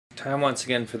Time once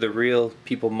again for the Real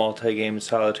People Multi-Game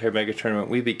Solitaire Mega Tournament.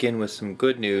 We begin with some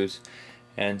good news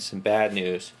and some bad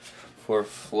news for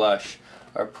Flush,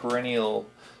 our perennial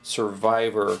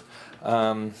survivor,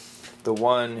 the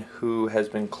one who has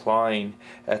been clawing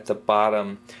at the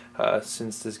bottom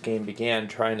since this game began,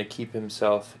 trying to keep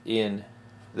himself in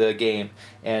the game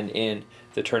and in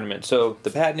the tournament. So the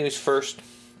bad news first,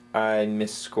 I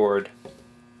misscored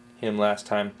him last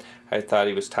time. I thought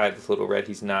he was tied with Little Red.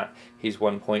 He's not. He's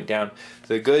 1 point down.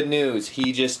 The good news,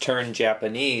 he just turned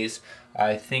Japanese.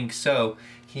 I think so.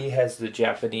 He has the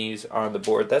Japanese on the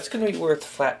board. That's going to be worth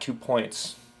flat 2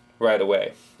 points right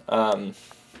away.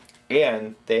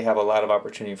 And they have a lot of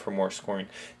opportunity for more scoring.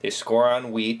 They score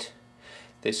on wheat.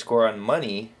 They score on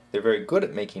money. They're very good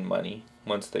at making money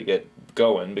once they get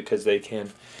going because they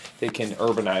can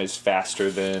urbanize faster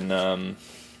than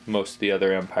most of the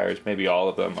other empires, maybe all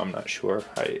of them. I'm not sure.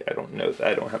 I don't know.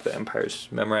 I don't have the empires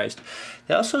memorized.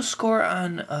 They also score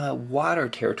on water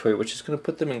territory, which is going to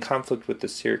put them in conflict with the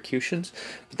Syracusans,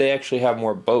 but they actually have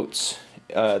more boats.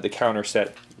 The counter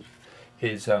set,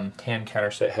 his tan counter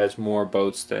set has more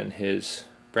boats than his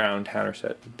brown counter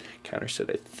set,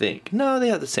 I think. No, they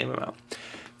have the same amount.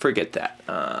 Forget that.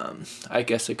 I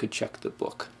guess I could check the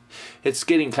book. It's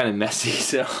getting kind of messy,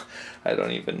 so I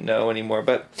don't even know anymore.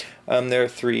 But there are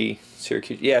 3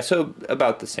 Syracuse. Yeah, so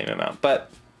about the same amount.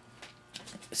 But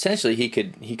essentially, he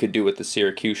could do what the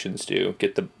Syracusans do: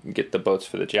 get the boats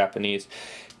for the Japanese,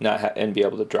 and be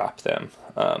able to drop them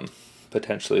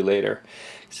potentially later.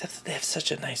 Except they have such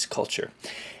a nice culture.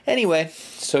 Anyway,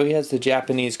 so he has the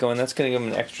Japanese going. That's going to give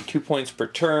him an extra 2 points per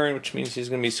turn, which means he's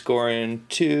going to be scoring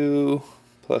 2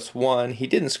 plus 1. He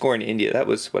didn't score in India. That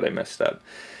was what I messed up.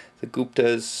 The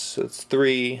Guptas, so it's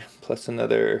 3 plus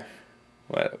another,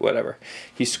 whatever.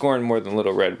 He's scoring more than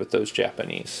Little Red with those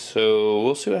Japanese. So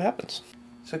we'll see what happens.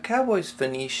 So Cowboys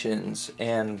Phoenicians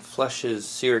and Flush's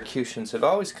Syracusans have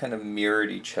always kind of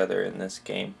mirrored each other in this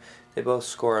game. They both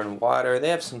score on water. They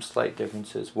have some slight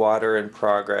differences. Water and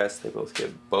progress. They both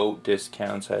get boat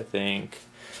discounts, I think.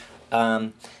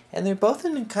 And they're both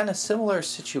in a kind of similar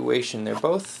situation. They're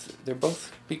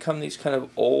both become these kind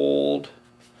of old,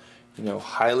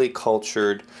 highly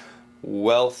cultured,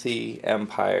 wealthy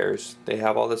empires. They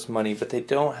have all this money, but they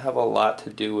don't have a lot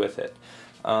to do with it.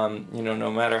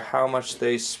 No matter how much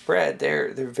they spread,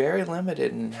 they're very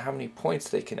limited in how many points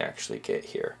they can actually get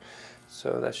here.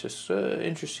 So that's just an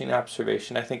interesting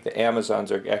observation. I think the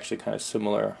Amazons are actually kind of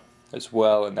similar as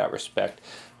well in that respect.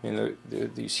 I mean, they're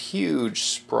these huge,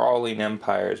 sprawling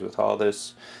empires with all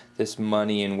this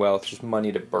money and wealth, just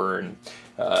money to burn.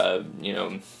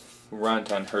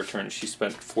 Runt on her turn, she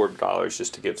spent $4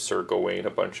 just to give Sir Gawain a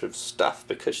bunch of stuff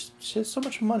because she has so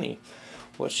much money.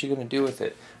 What's she going to do with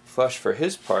it? Flush, for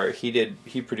his part,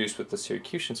 he produced with the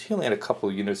Syracusans. He only had a couple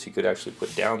of units he could actually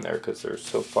put down there because they're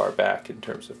so far back in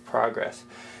terms of progress.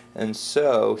 And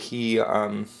so he's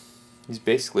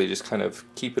basically just kind of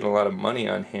keeping a lot of money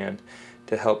on hand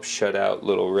to help shut out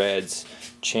Little Red's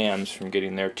Chams from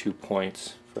getting their 2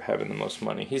 points for having the most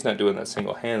money. He's not doing that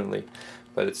single-handedly,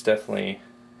 but it's definitely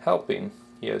helping.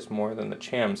 He has more than the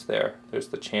Chams there. There's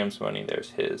the Chams money, there's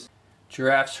his.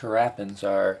 Giraffes Harappans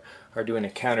are doing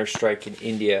a counter-strike in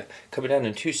India, coming down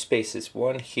in 2 spaces,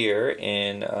 one here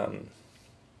in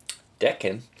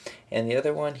Deccan, and the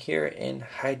other one here in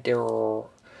Hyderabad.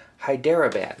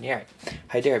 Yeah,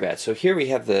 Hyderabad. So here we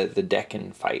have the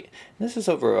Deccan fight. This is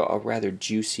over a rather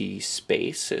juicy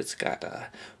space. It's got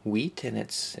wheat and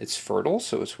it's fertile,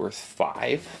 so it's worth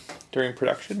 5 during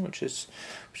production, which is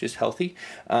healthy.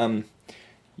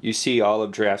 You see all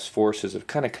of Giraffe's forces have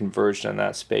kind of converged on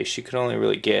that space. She could only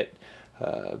really get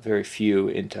very few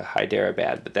into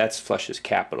Hyderabad, but that's Flush's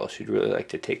capital. She'd really like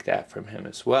to take that from him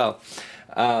as well,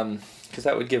 because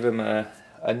that would give him a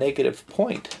negative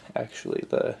point, actually.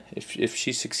 If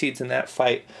she succeeds in that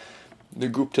fight, the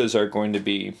Guptas are going to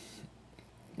be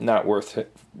not worth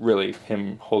really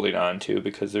him holding on to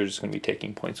because they're just going to be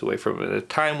taking points away from him at a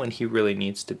time when he really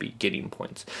needs to be getting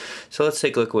points. So let's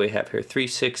take a look at what we have here. 3,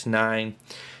 6, 9,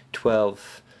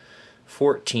 12,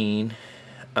 14,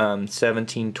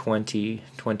 17, 20,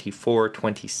 24,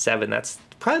 27. That's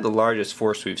probably the largest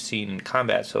force we've seen in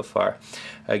combat so far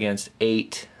against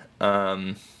 8,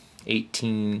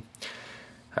 18.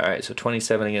 All right, so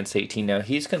 27 against 18. Now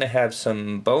he's going to have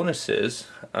some bonuses.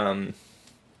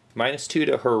 -2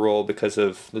 to her roll because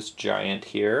of this giant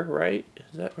here, right?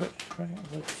 Is that right?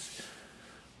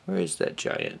 Where is that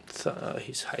giant?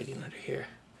 He's hiding under here.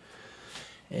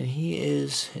 And he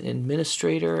is an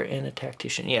administrator and a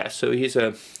tactician. Yeah, so he's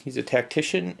a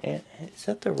tactician. And is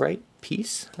that the right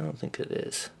piece? I don't think it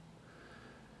is.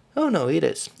 Oh no, it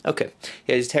is. Okay.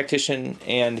 Yeah, he's a tactician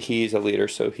and he's a leader,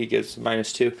 so he gets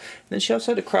 -2. And then she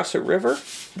also had to cross a river.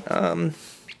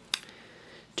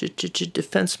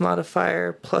 Defense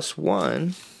modifier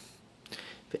 +1.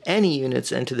 If any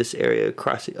units enter this area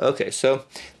crossing. Okay, so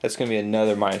that's going to be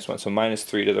another -1. So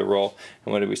 -3 to the roll.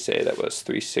 And what did we say? That was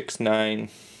 3, 6, 9,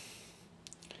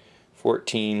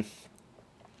 14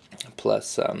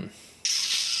 plus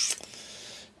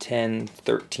 10,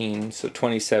 13, so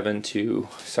 27 to,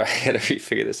 sorry, I gotta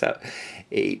refigure this out,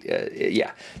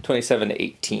 27 to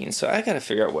 18. So I gotta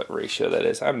figure out what ratio that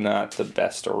is. I'm not the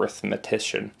best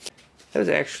arithmetician. That was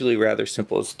actually rather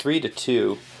simple. It's 3 to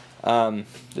 2.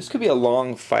 This could be a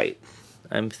long fight,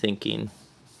 I'm thinking.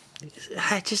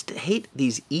 I just hate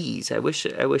these E's. I wish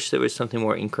there was something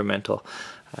more incremental.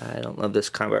 I don't love this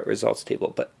combat results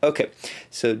table, but okay.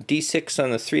 So D6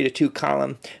 on the 3 to 2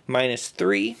 column,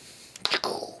 -3.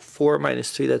 4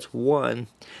 -3, that's 1.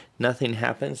 Nothing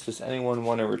happens. Does anyone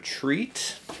want to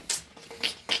retreat?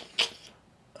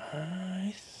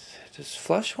 Does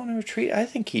Flush want to retreat? I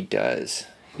think he does.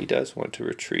 He does want to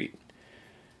retreat.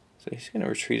 So he's going to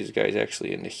retreat his guys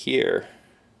actually into here.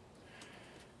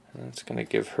 And that's going to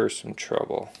give her some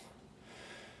trouble.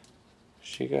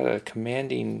 She got a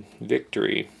commanding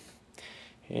victory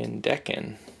in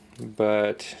Deccan,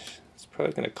 but it's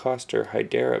probably going to cost her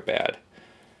Hyderabad.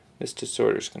 This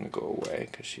disorder is going to go away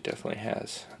because she definitely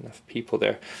has enough people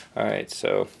there. Alright,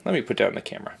 so let me put down the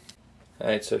camera.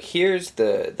 Alright, so here's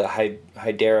the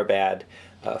Hyderabad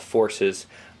forces.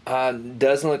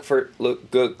 Doesn't look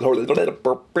good.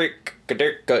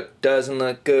 Doesn't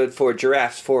look good for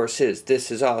Giraffe's forces.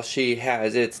 This is all she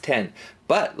has. It's 10.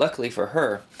 But luckily for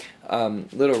her,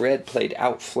 Little Red played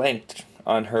outflanked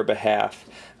on her behalf,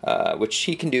 which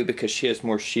she can do because she has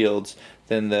more shields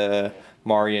than the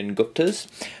Marian Guptas.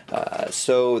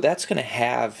 So that's going to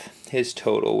have his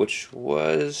total, which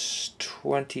was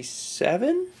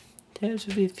 27? 10,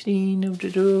 15,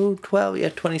 12, yeah,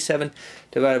 27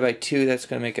 divided by 2, that's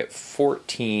going to make it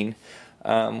 14,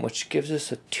 which gives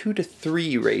us a 2 to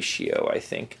 3 ratio, I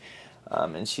think.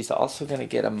 And she's also going to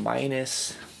get a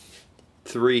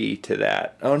 -3 to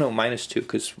that. Oh no, -2,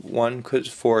 because 1 for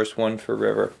forest, 1 for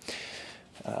river.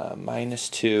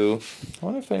 -2. I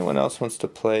wonder if anyone else wants to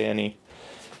play any.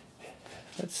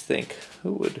 Let's think.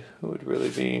 Who would really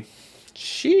be?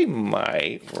 She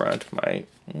might. Runt might.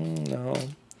 No.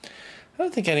 I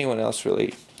don't think anyone else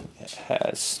really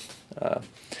has,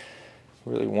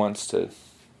 really wants to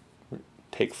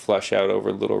take Flush out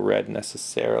over Little Red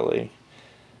necessarily.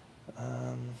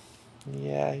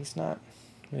 Yeah, he's not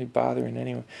really bothering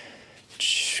anyone.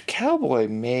 Cowboy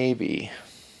maybe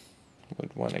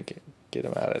would want to get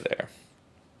him out of there.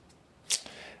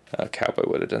 Cowboy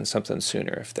would have done something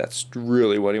sooner if that's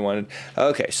really what he wanted.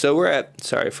 Okay, so we're at,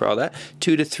 sorry for all that,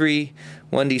 2 to 3,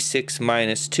 1d6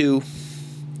 -2.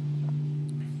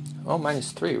 Oh,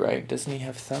 -3, right? Doesn't he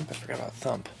have Thump? I forgot about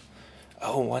Thump.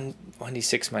 Oh,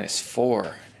 1d6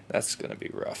 -4. That's going to be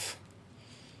rough.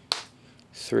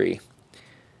 3.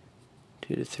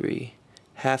 2 to 3.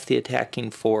 Half the attacking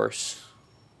force.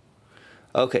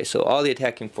 Okay, so all the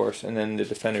attacking force, and then the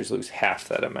defenders lose half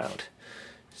that amount.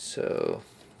 So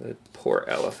the poor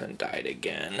elephant died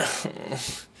again.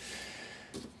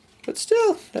 But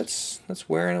still, that's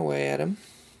wearing away at him.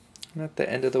 Not the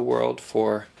end of the world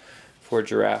for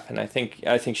Giraffe, and I think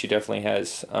she definitely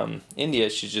has India.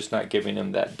 She's just not giving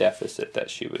him that deficit that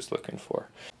she was looking for.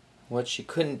 What she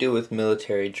couldn't do with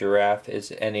military, Giraffe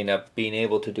is ending up being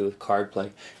able to do with card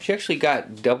play. She actually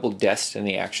got double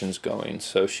destiny actions going,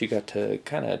 so she got to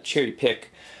kind of cherry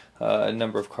pick a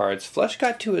number of cards. Flush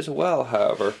got 2 as well,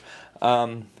 however,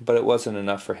 but it wasn't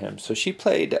enough for him. So she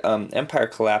played Empire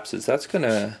Collapses. That's going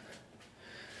to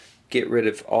get rid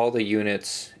of all the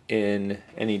units in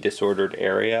any disordered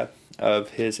area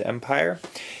of his empire.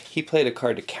 He played a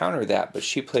card to counter that, but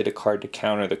she played a card to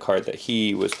counter the card that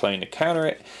he was playing to counter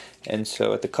it. And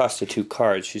so at the cost of 2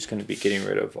 cards, she's going to be getting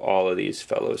rid of all of these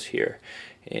fellows here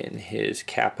in his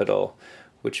capital,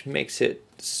 which makes it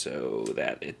so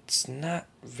that it's not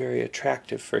very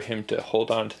attractive for him to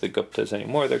hold on to the Guptas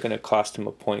anymore. They're going to cost him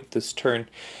a point this turn,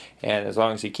 and as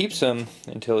long as he keeps them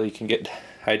until he can get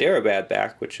Hyderabad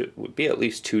back, which it would be at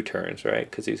least 2 turns, right?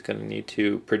 Because he's going to need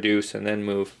to produce and then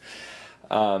move.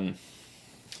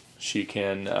 He's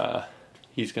going to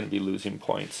be losing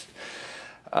points.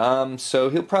 So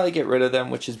he'll probably get rid of them,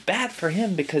 which is bad for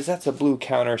him because that's a blue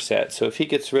counter set. So if he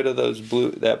gets rid of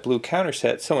that blue counter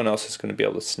set, someone else is going to be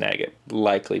able to snag it,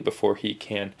 likely before he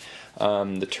can.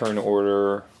 The turn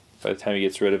order, by the time he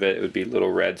gets rid of it, it would be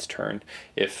Little Red's turn,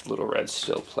 if Little Red's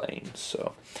still playing.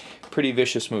 So pretty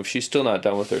vicious move. She's still not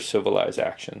done with her civilized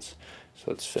actions. So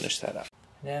let's finish that up.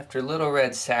 And after Little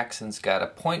Red, Saxons got a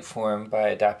point for him by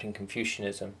adopting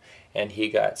Confucianism, and he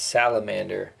got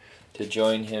Salamander to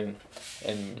join him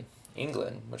in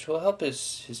England, which will help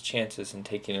his chances in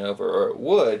taking it over, or it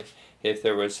would if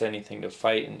there was anything to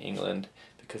fight in England,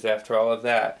 because after all of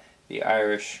that, the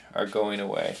Irish are going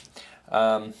away.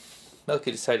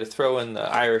 Milky decided to throw in the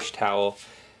Irish towel.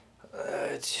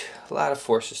 It's a lot of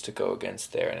forces to go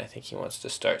against there, and I think he wants to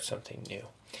start something new.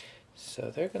 So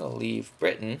they're going to leave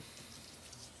Britain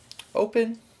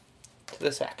open to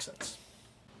the Saxons.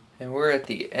 And we're at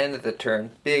the end of the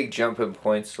turn. Big jump in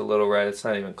points to Little Red. It's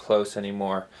not even close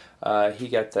anymore. He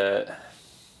got a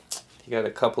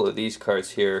couple of these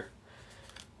cards here,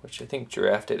 which I think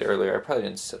Giraffe did earlier. I probably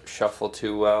didn't shuffle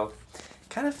too well.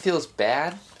 Kind of feels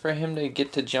bad for him to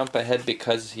get to jump ahead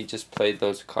because he just played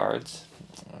those cards.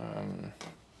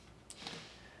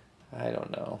 I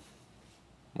don't know.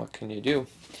 What can you do?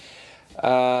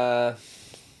 Well,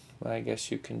 I guess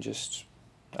you can just,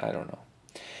 I don't know.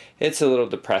 It's a little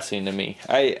depressing to me.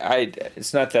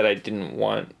 It's not that I didn't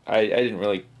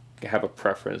really have a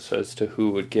preference as to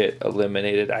who would get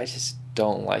eliminated. I just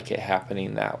don't like it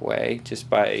happening that way. Just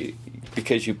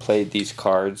because you played these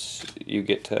cards, you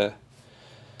get to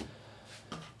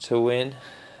win.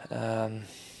 I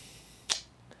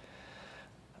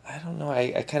don't know.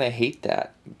 I kind of hate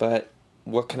that, but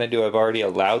what can I do? I've already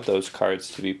allowed those cards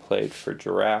to be played for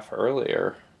Giraffe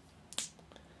earlier.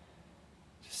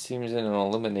 Just seems in an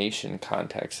elimination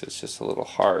context, it's just a little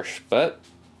harsh, but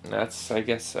that's, I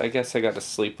guess I got to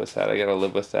sleep with that. I got to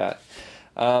live with that.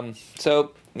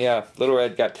 So yeah, Little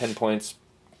Red got 10 points.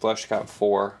 Flush got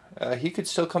 4. He could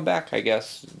still come back, I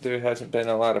guess. There hasn't been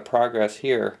a lot of progress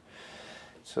here,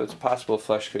 so it's possible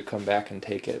Flush could come back and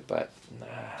take it, but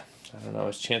I don't know,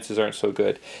 his chances aren't so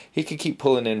good. He could keep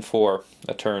pulling in for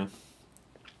a turn.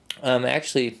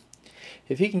 Actually,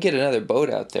 if he can get another boat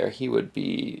out there, he would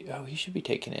be, he should be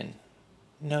taken in.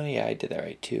 No, yeah, I did that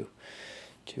right, 2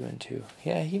 and 2.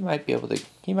 Yeah, he might be able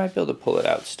to pull it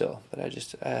out still, but I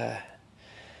just,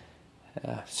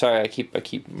 sorry, I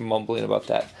keep mumbling about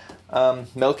that.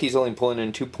 Milky's only pulling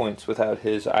in 2 points without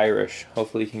his Irish.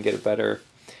 Hopefully he can get a better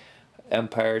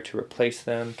Empire to replace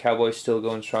them. Cowboy's still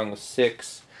going strong with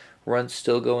 6. Runt's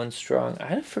still going strong.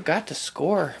 I forgot to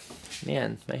score.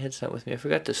 Man, my head's not with me. I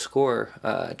forgot to score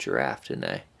Giraffe, didn't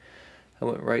I? I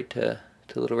went right to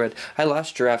Little Red. I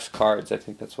lost Giraffe's cards. I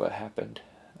think that's what happened.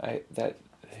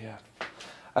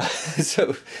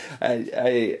 So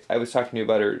I was talking to you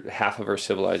about half of her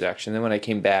civilized action. Then when I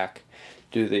came back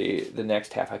to the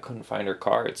next half, I couldn't find her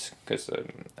cards because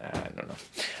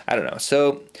I don't know.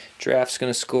 So Giraffe's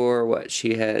gonna score what?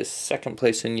 She has 2nd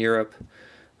place in Europe.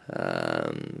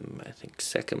 I think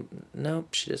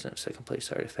nope, she doesn't have 2nd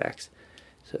place artifacts.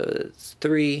 So it's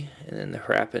 3, and then the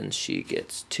Harappans, she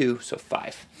gets 2, so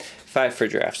 5. 5 for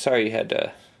Giraffe. Sorry you had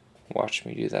to watch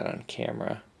me do that on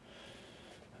camera.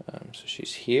 So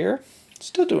she's here,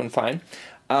 still doing fine.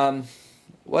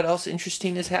 What else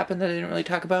interesting has happened that I didn't really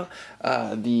talk about?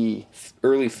 The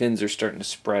early Finns are starting to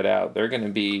spread out. They're going to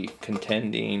be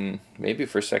contending maybe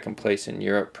for 2nd place in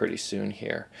Europe pretty soon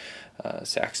here.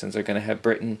 Saxons are going to have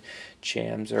Britain.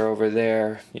 Chams are over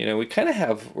there. You know, we're kind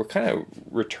of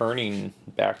returning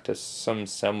back to some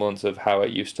semblance of how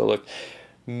it used to look.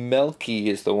 Milky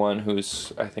is the one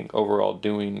who's, I think, overall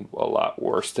doing a lot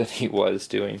worse than he was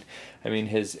doing. I mean,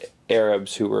 his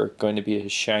Arabs, who were going to be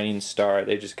his shining star,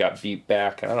 they just got beat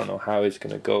back. And I don't know how he's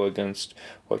going to go against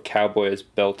what Cowboy has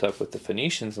built up with the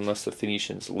Phoenicians unless the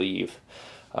Phoenicians leave.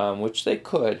 Which they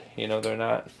could. You know, they're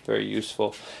not very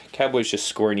useful. Cowboy's just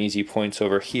scoring easy points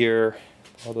over here,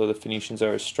 although the Phoenicians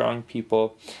are a strong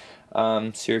people.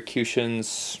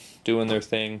 Syracusans doing their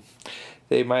thing.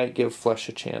 They might give Flush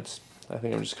a chance. I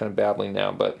think I'm just kind of babbling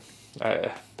now, but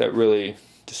that really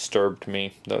disturbed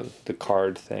me, the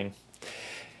card thing.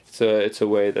 So it's a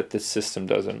way that the system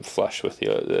doesn't flush with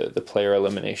the player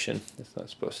elimination. It's not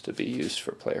supposed to be used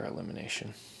for player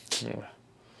elimination. Anyway.